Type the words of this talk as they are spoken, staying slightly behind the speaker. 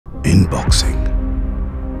In boxing,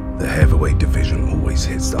 the heavyweight division always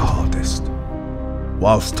hits the hardest.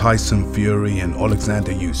 Whilst Tyson Fury and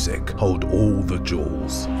Alexander Usyk hold all the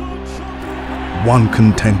jewels, one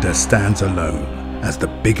contender stands alone as the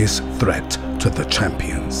biggest threat to the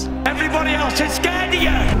champions. Everybody else is scared of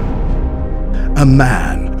you! A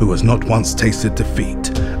man who has not once tasted defeat,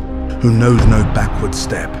 who knows no backward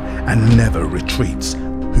step and never retreats,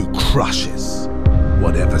 who crushes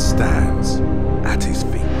whatever stands at his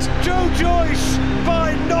feet. Joyce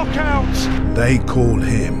by knockout! They call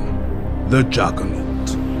him the Juggernaut.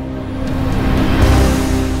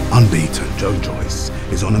 Unbeaten Joyce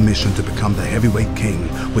is on a mission to become the heavyweight king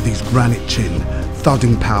with his granite chin,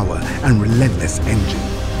 thudding power and relentless engine.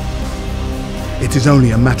 It is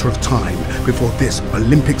only a matter of time before this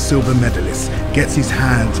Olympic silver medalist gets his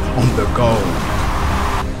hands on the gold.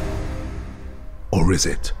 Or is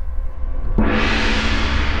it?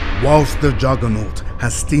 Whilst the Juggernaut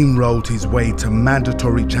has steamrolled his way to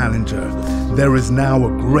mandatory challenger, there is now a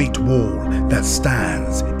great wall that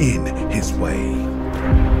stands in his way.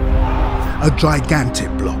 A gigantic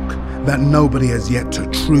block that nobody has yet to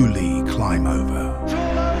truly climb over.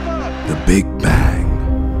 The Big Bang.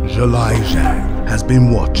 Zhilei Zhang has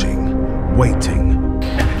been watching, waiting,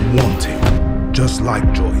 wanting, just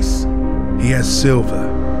like Joyce. He has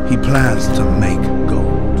silver, he plans to make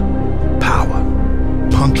gold. Power,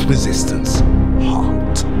 punch resistance,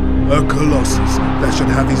 heart. A colossus that should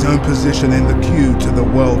have his own position in the queue to the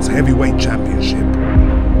world's heavyweight championship.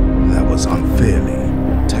 That was unfairly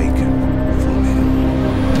taken from him.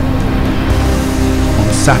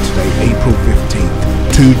 On Saturday, April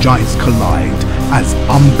 15th, two giants collide as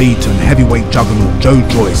unbeaten heavyweight juggernaut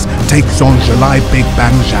Joyce takes on Zhilei Big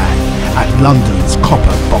Bang Zhang at London's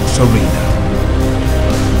Copper Box Arena.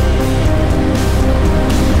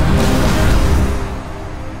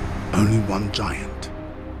 Only one giant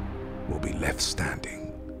will be left standing.